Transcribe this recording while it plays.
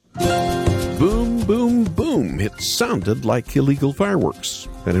Boom, boom, boom. It sounded like illegal fireworks,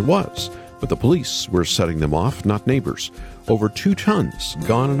 and it was. But the police were setting them off, not neighbors. Over 2 tons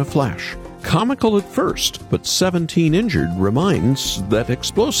gone in a flash. Comical at first, but 17 injured reminds that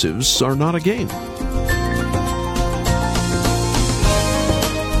explosives are not a game.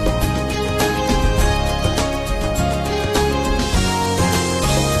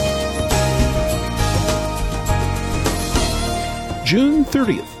 June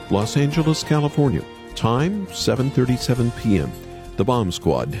 30th, Los Angeles, California. Time, 7:37 p.m. The bomb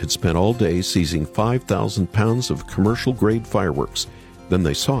squad had spent all day seizing 5,000 pounds of commercial-grade fireworks. Then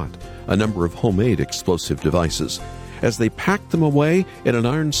they sought a number of homemade explosive devices. As they packed them away in an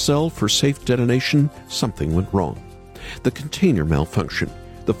iron cell for safe detonation, something went wrong. The container malfunctioned,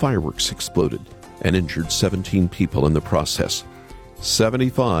 the fireworks exploded, and injured 17 people in the process.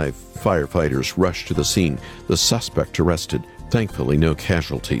 75 firefighters rushed to the scene, the suspect arrested. Thankfully, no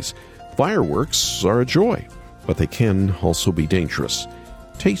casualties. Fireworks are a joy, but they can also be dangerous.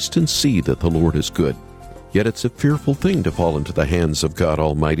 Taste and see that the Lord is good. Yet it's a fearful thing to fall into the hands of God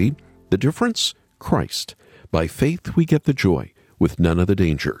Almighty. The difference? Christ. By faith we get the joy, with none of the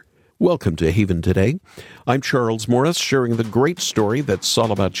danger. Welcome to Haven Today. I'm Charles Morris, sharing the great story that's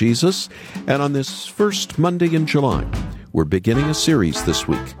all about Jesus. And on this first Monday in July, we're beginning a series this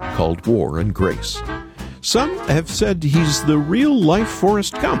week called War and Grace. Some have said he's the real-life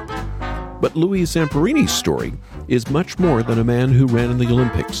Forrest Gump. But Louis Zamperini's story is much more than a man who ran in the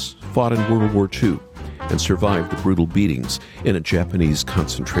Olympics, fought in World War II, and survived the brutal beatings in a Japanese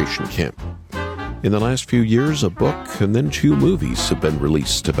concentration camp. In the last few years, a book and then 2 movies have been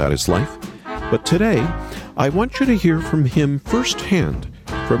released about his life. But today, I want you to hear from him firsthand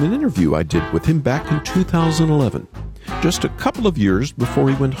from an interview I did with him back in 2011, just a couple of years before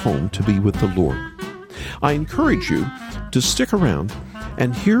he went home to be with the Lord. I encourage you to stick around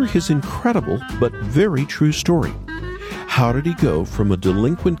and hear his incredible but very true story. How did he go from a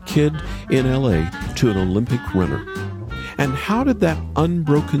delinquent kid in L.A. to an Olympic runner? And how did that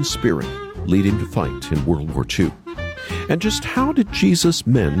unbroken spirit lead him to fight in World War II? And just how did Jesus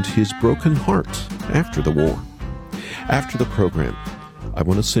mend his broken heart after the war? After the program, I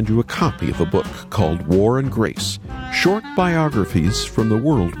want to send you a copy of a book called War and Grace, Short Biographies from the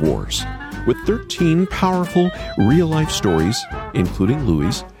World Wars. With 13 powerful, real-life stories, including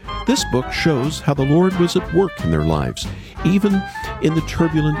Louis', this book shows how the Lord was at work in their lives, even in the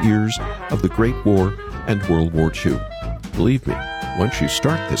turbulent years of the Great War and World War II. Believe me, once you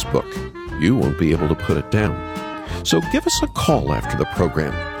start this book, you won't be able to put it down. So give us a call after the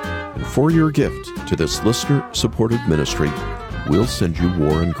program, and for your gift to this listener-supported ministry, we'll send you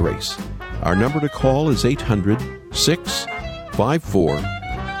War and Grace. Our number to call is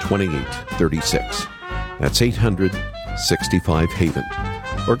 800-654-2836. That's 800-65-HAVEN.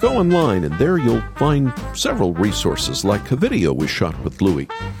 Or go online, and there you'll find several resources, like a video we shot with Louis,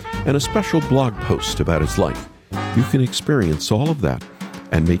 and a special blog post about his life. You can experience all of that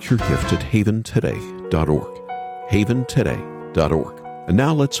and make your gift at haventoday.org. haventoday.org. And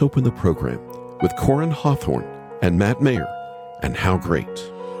now let's open the program with Corin Hawthorne and Matt Mayer, and How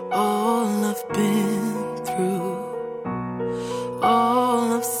Great. All I've been through,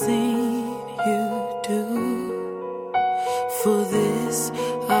 all I've seen you do, for this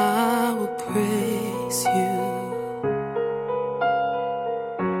I will praise you.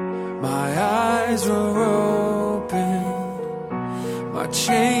 My eyes were open, my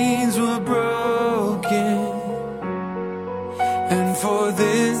chains were broken, and for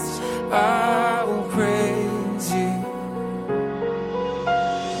this I will praise you.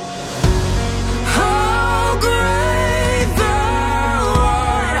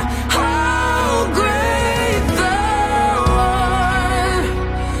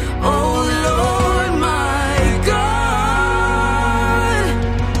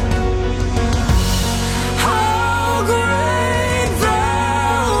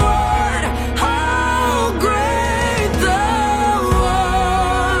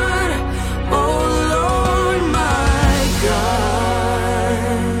 Oh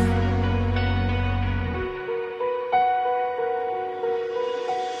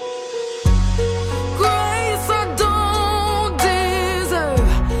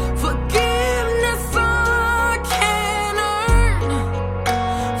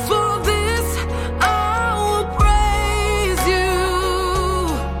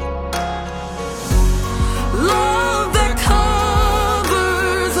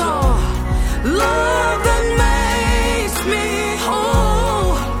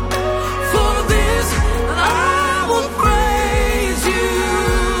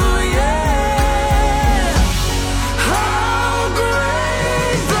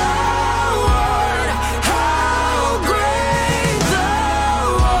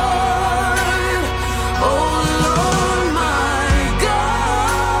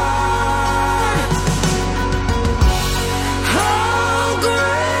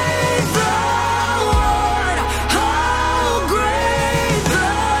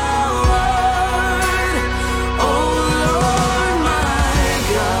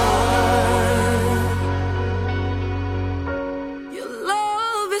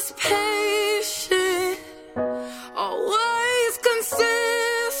always patient, always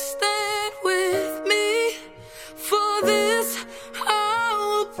consistent with me. For this I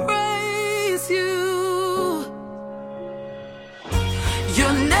will praise you.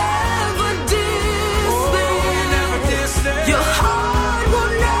 You're never distant. Your heart will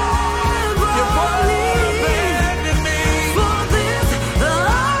never leave. For this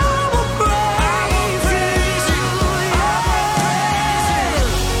I will praise you.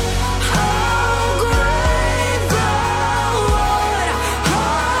 How great thou art,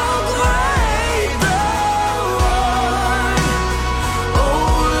 how great thou art,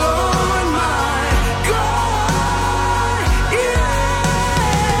 oh Lord my God, yeah.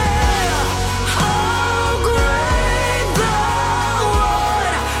 How great thou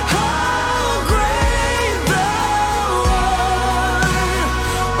art, how great thou art,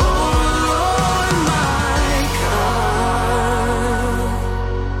 oh Lord my God.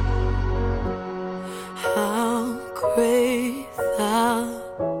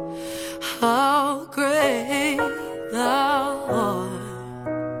 How great thou art,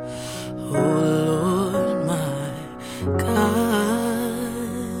 oh Lord my God.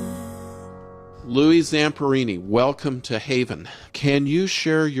 Louis Zamperini, welcome to Haven. Can you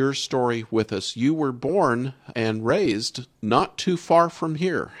share your story with us? You were born and raised not too far from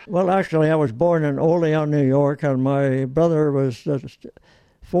here. Well, actually, I was born in Olean, New York, and my brother was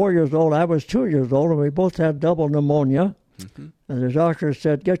 4 years old. I was 2 years old, and we both had double pneumonia. Mm-hmm. And the doctor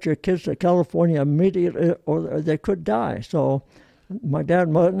said, get your kids to California immediately or they could die. So my dad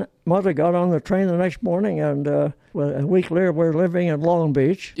and mother got on the train the next morning, and a week later we were living in Long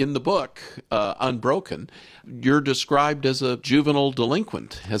Beach. In the book, Unbroken, you're described as a juvenile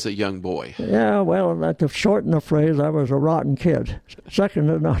delinquent as a young boy. Yeah, well, to shorten the phrase, I was a rotten kid. Second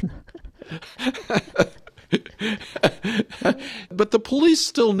to none. But the police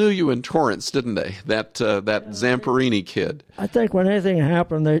still knew you in Torrance, didn't they? That Zamperini kid. I think when anything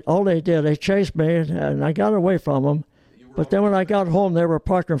happened, they chased me, and I got away from them. But then when I got home, they were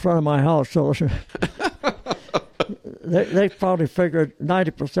parked in front of my house. So they probably figured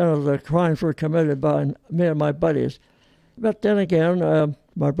 90% of the crimes were committed by me and my buddies. But then again,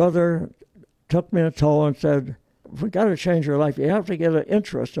 my brother took me in tow and said, we got to change your life. You have to get an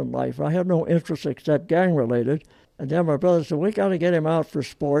interest in life. I had no interest except gang-related. And then my brother said, we got to get him out for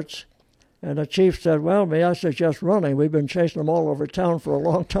sports. And the chief said, well, may I suggest running? We've been chasing them all over town for a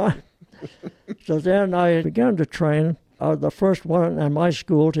long time. So then I began to train. I was the first one in my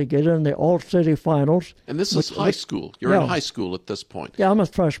school to get in the all-city finals. And this is high school. You're in high school at this point. Yeah, I'm a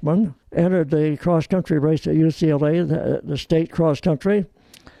freshman. Entered the cross-country race at UCLA, the state cross-country.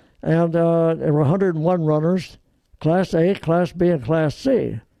 And there were 101 runners, Class A, Class B, and Class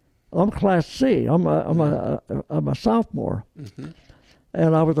C. I'm Class C. I'm a sophomore. Mm-hmm.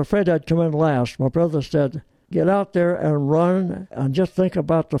 And I was afraid I'd come in last. My brother said, get out there and run and just think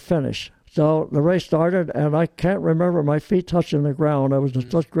about the finish. So the race started, and I can't remember my feet touching the ground. I was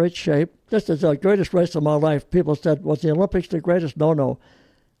in such great shape. This is the greatest race of my life. People said, was the Olympics the greatest? No.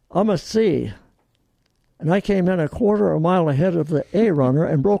 I'm a C. And I came in a quarter of a mile ahead of the A runner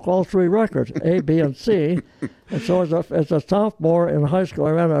and broke all three records, A, B, and C. And so as a sophomore in high school,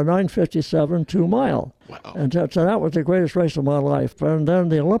 I ran a 9:57 2-mile. Wow. And so that was the greatest race of my life. And then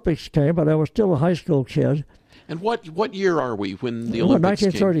the Olympics came, but I was still a high school kid. And what year are we when the Olympics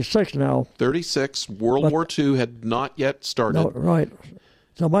 1936 came? now. 36. World War II had not yet started. No, right.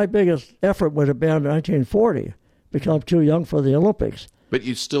 So my biggest effort would have been 1940, because I'm too young for the Olympics. But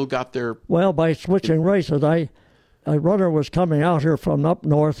you still got there? Well, by switching races. A runner was coming out here from up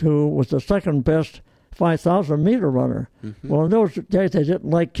north who was the second best 5,000-meter runner. Mm-hmm. Well, in those days, they didn't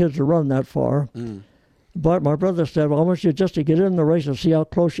like kids to run that far. Mm. But my brother said, well, I want you just to get in the race and see how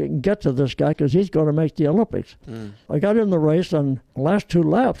close you can get to this guy, because he's going to make the Olympics. Mm. I got in the race, and the last two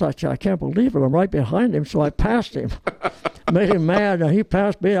laps, I said, I can't believe it. I'm right behind him, so I passed him. Made him mad. Now, he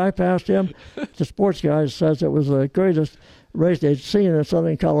passed me, I passed him. The sports guy says it was the greatest race they'd seen in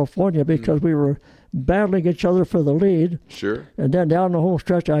Southern California, because we were battling each other for the lead. Sure. And then down the home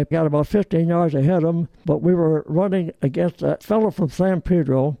stretch, I got about 15 yards ahead of him, but we were running against that fellow from San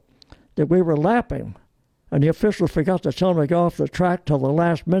Pedro that we were lapping. And the officials forgot to tell him to go off the track till the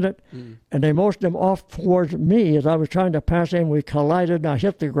last minute, and they motioned him off towards me as I was trying to pass him. We collided, and I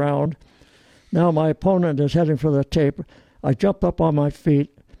hit the ground. Now my opponent is heading for the tape. I jumped up on my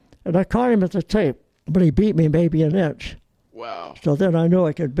feet, and I caught him at the tape, but he beat me maybe an inch. Wow. So then I knew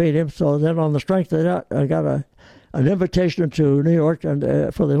I could beat him. So then on the strength of that, I got an invitation to New York and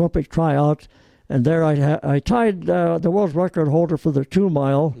for the Olympic tryouts, and there I tied the world record holder for the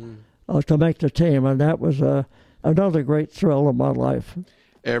 2-mile to make the team, and that was another great thrill of my life.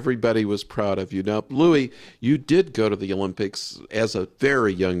 Everybody was proud of you. Now, Louis, you did go to the Olympics as a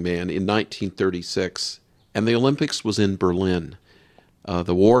very young man in 1936, and the Olympics was in Berlin.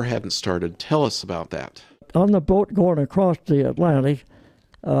 The war hadn't started. Tell us about that. On the boat going across the Atlantic,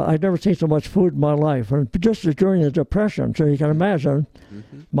 I'd never seen so much food in my life. And just during the Depression, so you can imagine,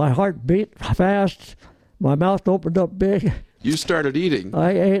 my heart beat fast, my mouth opened up big. You started eating.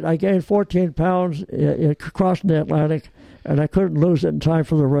 I gained 14 pounds crossing the Atlantic, and I couldn't lose it in time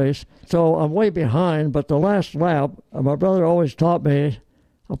for the race. So I'm way behind, but the last lap, my brother always taught me,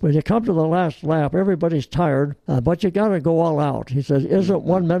 when you come to the last lap, everybody's tired, but you got to go all out. He says, isn't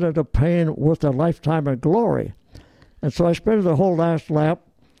 1 minute of pain worth a lifetime of glory? And so I sprinted the whole last lap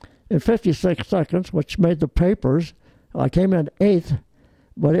in 56 seconds, which made the papers. I came in 8th,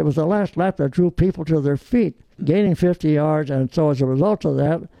 but it was the last lap that drew people to their feet, gaining 50 yards. And so as a result of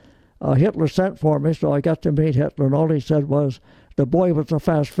that, Hitler sent for me, so I got to meet Hitler, and all he said was, the boy with the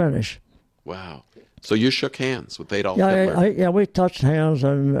fast finish. Wow. So you shook hands with Adolf Hitler. Yeah, we touched hands,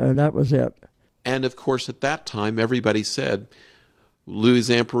 and that was it. And, of course, at that time, everybody said, Louis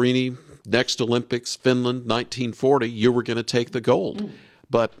Zamperini, next Olympics, Finland, 1940, you were going to take the gold.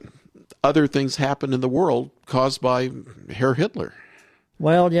 But other things happened in the world caused by Herr Hitler.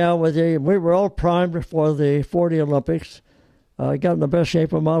 Well, yeah, we were all primed for the 40 Olympics. I got in the best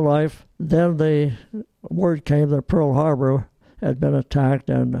shape of my life. Then the word came that Pearl Harbor had been attacked,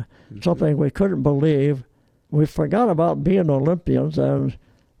 and something we couldn't believe. We forgot about being Olympians and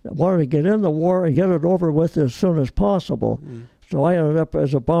wanted to get in the war and get it over with as soon as possible. So I ended up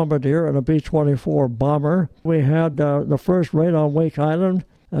as a bombardier in a B-24 bomber. We had the first raid on Wake Island,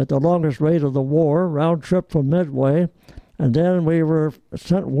 the longest raid of the war, round trip from Midway. And then we were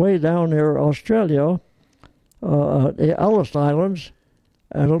sent way down near Australia, the Ellis Islands,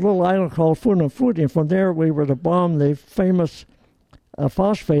 and a little island called Funafuti. And from there, we were to bomb the famous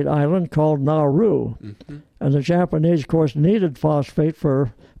phosphate island called Nauru. And the Japanese, of course, needed phosphate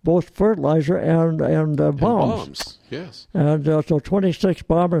for both fertilizer and bombs. Yes. And so 26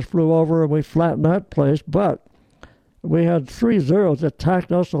 bombers flew over, and we flattened that place. But we had 3 Zeros that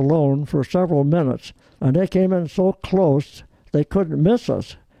attacked us alone for several minutes. And they came in so close, they couldn't miss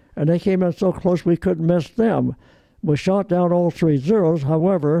us. And they came in so close, we couldn't miss them. We shot down all 3 Zeros.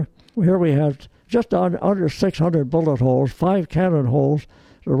 However, here we had just under 600 bullet holes, 5 cannon holes,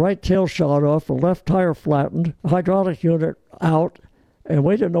 the right tail shot off, the left tire flattened, hydraulic unit out, and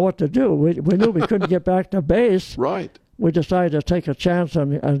we didn't know what to do. We knew we couldn't get back to base. Right. We decided to take a chance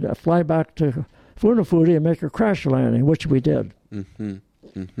and fly back to Funafuti and make a crash landing, which we did.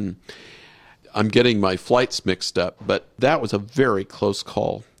 I'm getting my flights mixed up, but that was a very close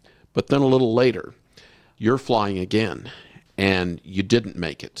call. But then a little later, you're flying again, and you didn't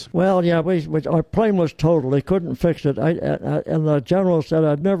make it. Well, yeah, our plane was totaled. They couldn't fix it. And the general said,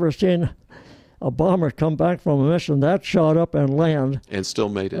 I'd never seen a bomber come back from a mission that shot up and land. And still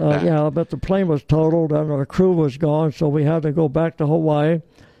made it back. Yeah, but the plane was totaled, and our crew was gone, so we had to go back to Hawaii.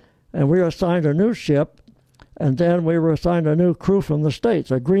 And we were assigned a new ship, and then we were assigned a new crew from the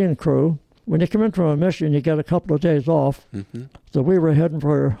States, a green crew. When you come in from a mission, you get a couple of days off. So we were heading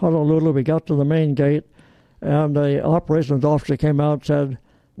for Honolulu. We got to the main gate, and the operations officer came out and said,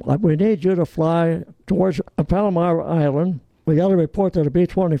 we need you to fly towards Palomar Island. We got a report that a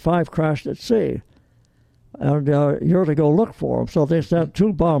B-25 crashed at sea, and you're to go look for them. So they sent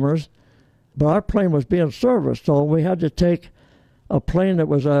 2 bombers, but our plane was being serviced, so we had to take a plane that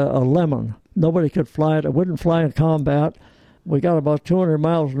was a lemon. Nobody could fly it. It wouldn't fly in combat. We got about 200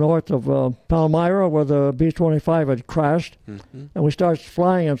 miles north of Palmyra, where the B-25 had crashed, and we started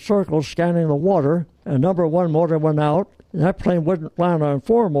flying in circles, scanning the water, and number 1 motor went out, and that plane wouldn't land on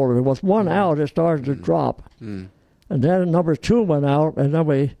 4 motors. With 1 out, it started to drop. And then number 2 went out, and then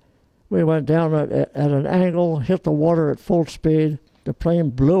we went down at an angle, hit the water at full speed. The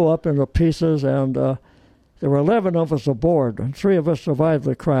plane blew up into pieces, and there were 11 of us aboard, and 3 of us survived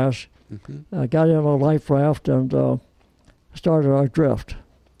the crash. Got in a life raft and started our drift.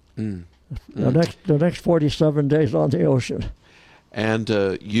 The next 47 days on the ocean. And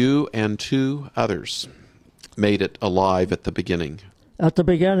you and 2 others made it alive at the beginning. At the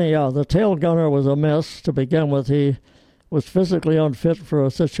beginning, yeah. The tail gunner was a miss to begin with. He was physically unfit for a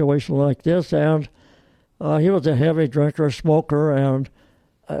situation like this, and he was a heavy drinker, smoker, and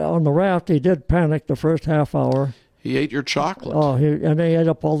on the raft he did panic the first half hour. He ate your chocolate. And he ate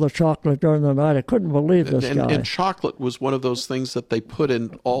up all the chocolate during the night. I couldn't believe this guy. And chocolate was one of those things that they put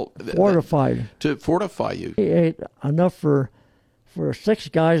in all... Fortified. To fortify you. He ate enough for 6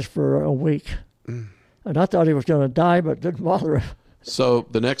 guys for a week. And I thought he was going to die, but it didn't bother him. So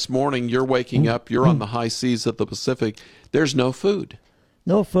the next morning, you're waking up, you're on the high seas of the Pacific. There's no food.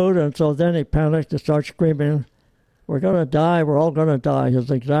 No food, and so then he panicked and started screaming, "We're going to die, we're all going to die,"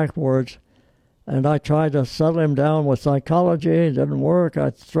 his exact words. And I tried to settle him down with psychology. It didn't work. I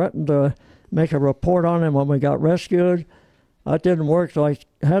threatened to make a report on him when we got rescued. That didn't work, so I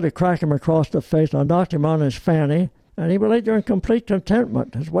had to crack him across the face. I knocked him on his fanny, and he laid there in complete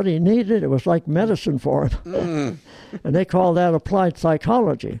contentment. It's what he needed. It was like medicine for him. And they call that applied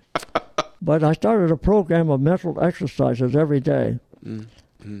psychology. But I started a program of mental exercises every day.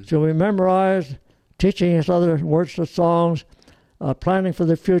 So we memorized, teaching us other words to songs, planning for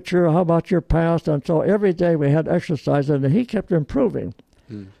the future, how about your past? And so every day we had exercise, and he kept improving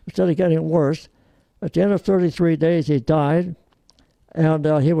instead of getting worse. At the end of 33 days, he died, and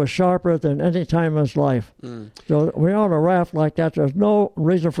he was sharper than any time in his life. So we're on a raft like that. There's no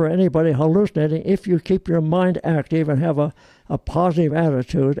reason for anybody hallucinating if you keep your mind active and have a positive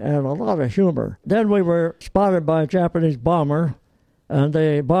attitude and a lot of humor. Then we were spotted by a Japanese bomber, and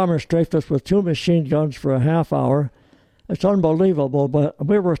the bomber strafed us with 2 machine guns for a half hour. It's unbelievable, but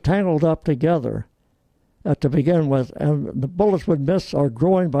we were tangled up together to begin with, and the bullets would miss our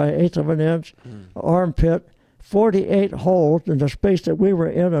groin by 1/8 of an inch, armpit, 48 holes in the space that we were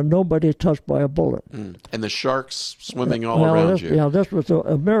in, and nobody touched by a bullet. And the sharks swimming all around you. Yeah, this was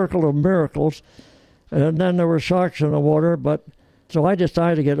a miracle of miracles. And then there were sharks in the water, but so I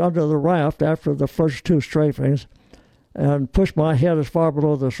decided to get under the raft after the first 2 strafings and push my head as far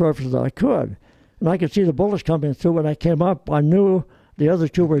below the surface as I could. And I could see the bullets coming through. When I came up, I knew the other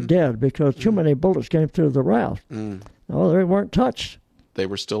 2 were dead because too many bullets came through the raft. No, they weren't touched. They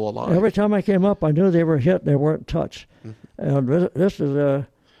were still alive. Every time I came up, I knew they were hit and they weren't touched. And this is the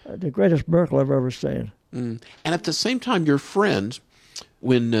greatest miracle I've ever seen. And at the same time, your friend,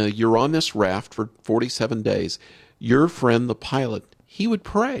 when you're on this raft for 47 days, your friend, the pilot, he would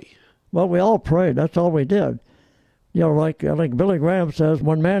pray. Well, we all prayed. That's all we did. You know, like Billy Graham says,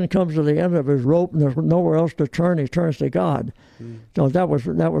 when man comes to the end of his rope and there's nowhere else to turn, he turns to God. So that was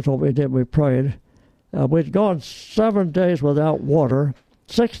what we did. We prayed. We'd gone 7 days without water.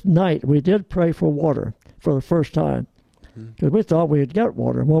 6th night, we did pray for water for the first time because we thought we'd get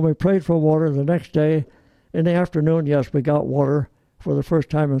water. When we prayed for water the next day, in the afternoon, yes, we got water for the first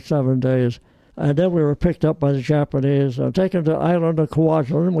time in 7 days. And then we were picked up by the Japanese, taken to the island of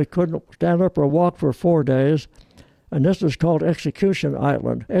Kwajalein. We couldn't stand up or walk for 4 days. And this is called Execution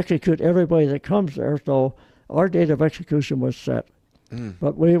Island. Execute everybody that comes there, so our date of execution was set.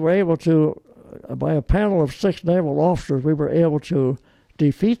 But we were able to, by a panel of 6 naval officers, we were able to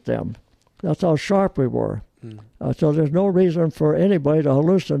defeat them. That's how sharp we were. So there's no reason for anybody to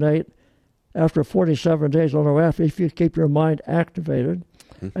hallucinate after 47 days on a raft if you keep your mind activated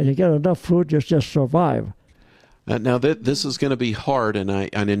and you get enough food, just survive. Now, this is going to be hard, and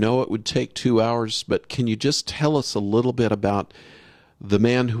I know it would take 2 hours, but can you just tell us a little bit about the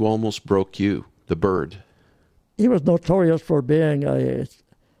man who almost broke you, the bird? He was notorious for being a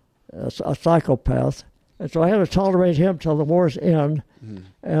psychopath, and so I had to tolerate him till the war's end,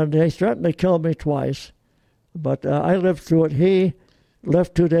 and he threatened to kill me twice, but I lived through it. He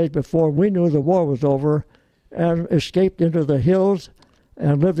left 2 days before we knew the war was over and escaped into the hills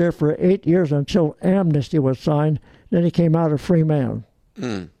and lived there for 8 years until amnesty was signed. Then he came out a free man.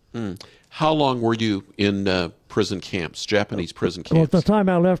 How long were you in prison camps, Japanese prison camps? Well, at the time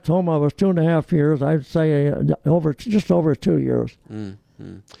I left home, I was 2.5 years. I'd say just over 2 years.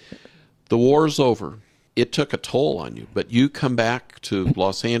 The war's over. It took a toll on you, but you come back to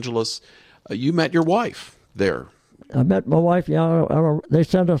Los Angeles. You met your wife there. I met my wife. Yeah, they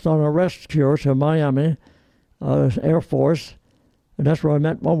sent us on a rescue to Miami, Air Force. And that's where I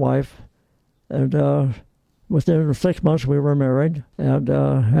met my wife. And within 6 months, we were married and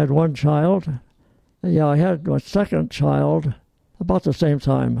had 1 child. And, I had my 2nd child about the same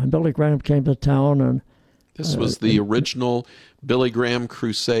time. And Billy Graham came to town. And this was the original Billy Graham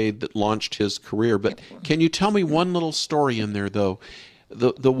crusade that launched his career. But can you tell me one little story in there, though?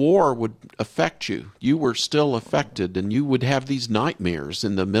 The war would affect you. You were still affected, and you would have these nightmares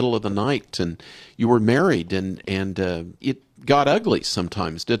in the middle of the night. And you were married, and it got ugly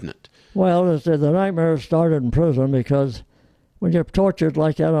sometimes, didn't it? Well, the nightmares started in prison because when you're tortured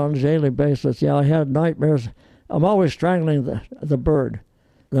like that on a daily basis, I had nightmares. I'm always strangling the bird.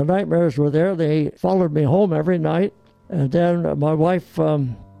 The nightmares were there. They followed me home every night. And then my wife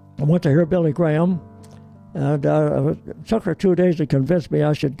went to hear Billy Graham, and it took her 2 days to convince me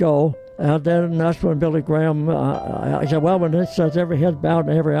I should go. And then that's when Billy Graham, I said, well, when it says every head bowed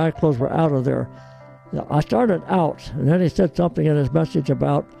and every eye closed, we're out of there. I started out, and then he said something in his message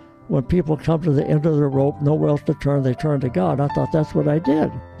about when people come to the end of the rope, nowhere else to turn, they turn to God. I thought that's what I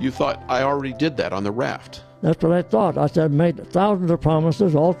did. You thought, I already did that on the raft. That's what I thought. I said, made thousands of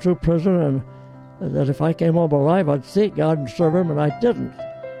promises all through prison, and that if I came home alive, I'd seek God and serve Him, and I didn't.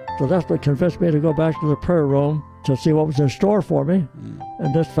 So that's what convinced me to go back to the prayer room to see what was in store for me.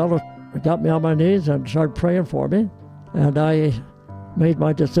 And this fellow got me on my knees and started praying for me. And I made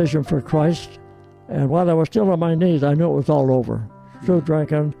my decision for Christ. And while I was still on my knees, I knew it was all over. Through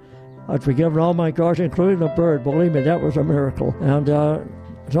drinking, I'd forgiven all my guards, including the bird. Believe me, that was a miracle. And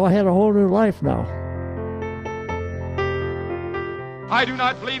so I had a whole new life now. I do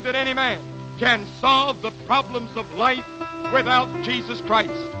not believe that any man can solve the problems of life without Jesus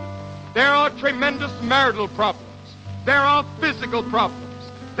Christ. There are tremendous marital problems. There are physical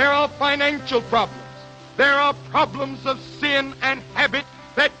problems. There are financial problems. There are problems of sin and habit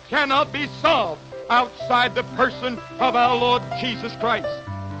that cannot be solved outside the person of our Lord Jesus Christ.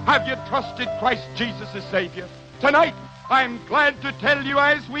 Have you trusted Christ Jesus as Savior? Tonight, I'm glad to tell you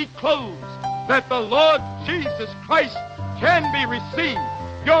as we close that the Lord Jesus Christ can be received,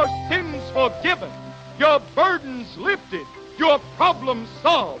 your sins forgiven, your burdens lifted, your problems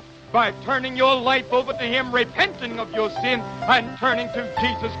solved by turning your life over to Him, repenting of your sin, and turning to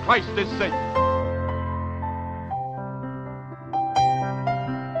Jesus Christ as Savior.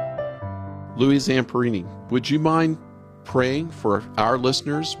 Louis Zamperini, would you mind praying for our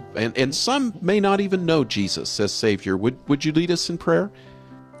listeners? And some may not even know Jesus as Savior. Would you lead us in prayer?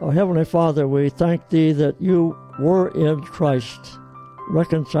 Oh, Heavenly Father, we thank Thee that You were in Christ,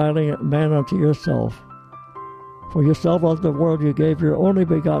 reconciling man unto Yourself. For You so loved the world, You gave Your only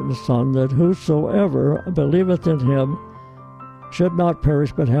begotten Son, that whosoever believeth in Him should not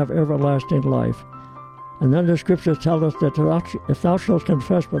perish, but have everlasting life. And then the Scriptures tell us that if thou shalt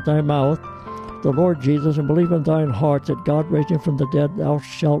confess with thy mouth the Lord Jesus, and believe in thine heart that God raised Him from the dead, thou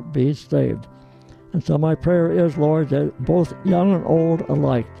shalt be saved. And so my prayer is, Lord, that both young and old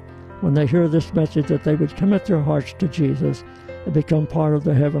alike, when they hear this message, that they would commit their hearts to Jesus and become part of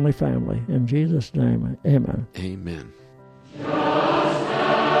the heavenly family. In Jesus' name, amen. Amen.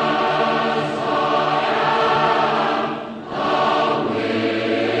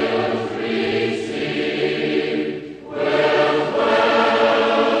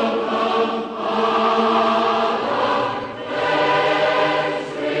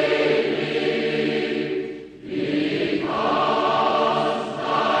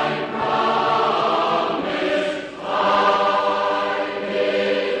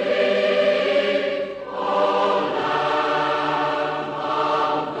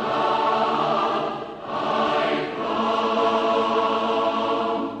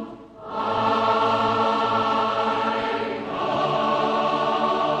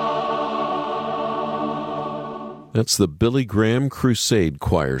 That's the Billy Graham Crusade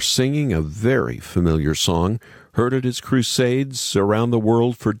Choir singing a very familiar song, heard at his crusades around the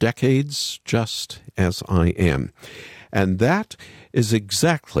world for decades, Just As I Am. And that is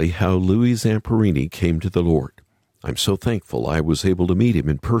exactly how Louis Zamperini came to the Lord. I'm so thankful I was able to meet him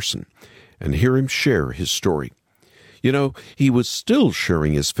in person and hear him share his story. You know, he was still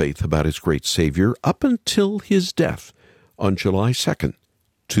sharing his faith about his great Savior up until his death on July 2nd,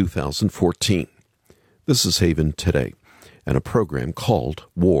 2014. This is Haven Today, and a program called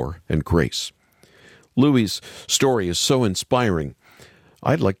War and Grace. Louis' story is so inspiring.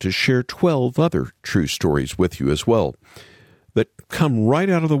 I'd like to share 12 other true stories with you as well that come right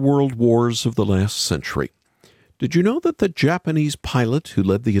out of the world wars of the last century. Did you know that the Japanese pilot who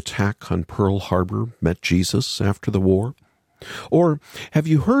led the attack on Pearl Harbor met Jesus after the war? Or have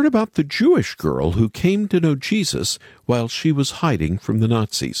you heard about the Jewish girl who came to know Jesus while she was hiding from the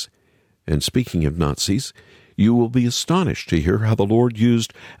Nazis? And speaking of Nazis, you will be astonished to hear how the Lord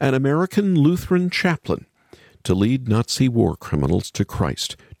used an American Lutheran chaplain to lead Nazi war criminals to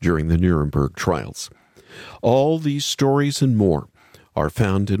Christ during the Nuremberg trials. All these stories and more are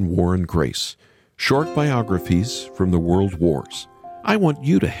found in War and Grace, short biographies from the world wars. I want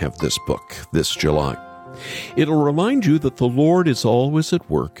you to have this book this July. It'll remind you that the Lord is always at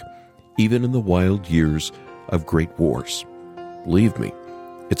work, even in the wild years of great wars. Believe me,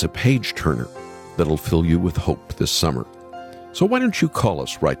 it's a page-turner that'll fill you with hope this summer. So why don't you call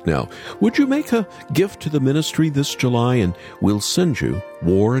us right now? Would you make a gift to the ministry this July, and we'll send you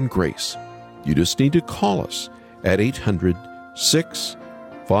War and Grace. You just need to call us at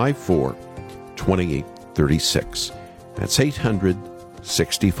 800-654-2836. That's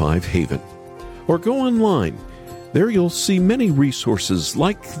 800-65-HAVEN. Or go online. There you'll see many resources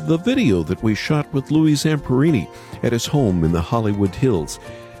like the video that we shot with Louis Zamperini at his home in the Hollywood Hills,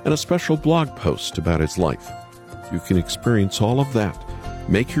 and a special blog post about his life. You can experience all of that,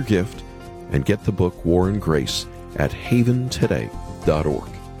 make your gift, and get the book War and Grace at haventoday.org.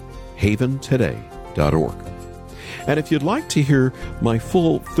 haventoday.org. And if you'd like to hear my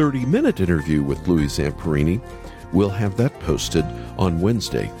full 30-minute interview with Louis Zamperini, we'll have that posted on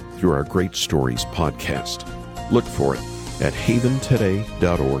Wednesday through our Great Stories podcast. Look for it at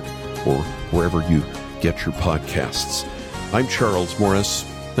haventoday.org or wherever you get your podcasts. I'm Charles Morris.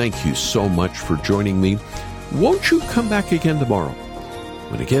 Thank you so much for joining me. Won't you come back again tomorrow,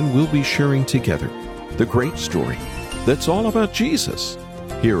 when again we'll be sharing together the great story that's all about Jesus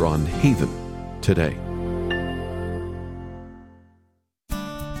here on Haven Today.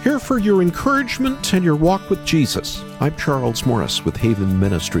 Here for your encouragement and your walk with Jesus. I'm Charles Morris with Haven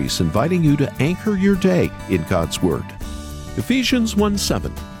Ministries, inviting you to anchor your day in God's Word. Ephesians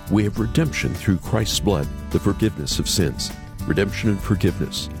 1:7, we have redemption through Christ's blood, the forgiveness of sins. Redemption and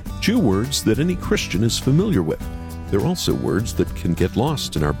forgiveness, two words that any Christian is familiar with. They're also words that can get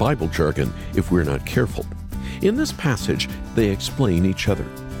lost in our Bible jargon if we're not careful. In this passage, they explain each other.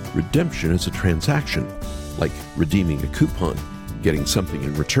 Redemption is a transaction, like redeeming a coupon, getting something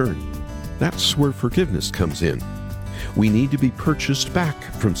in return. That's where forgiveness comes in. We need to be purchased back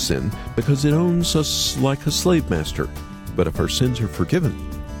from sin because it owns us like a slave master. But if our sins are forgiven,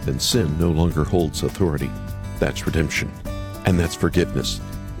 then sin no longer holds authority. That's redemption. And that's forgiveness.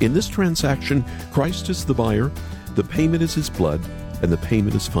 In this transaction, Christ is the buyer, the payment is his blood, and the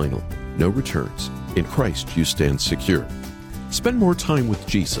payment is final. No returns. In Christ you stand secure. Spend more time with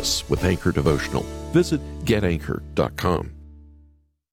Jesus with Anchor Devotional. Visit getanchor.com.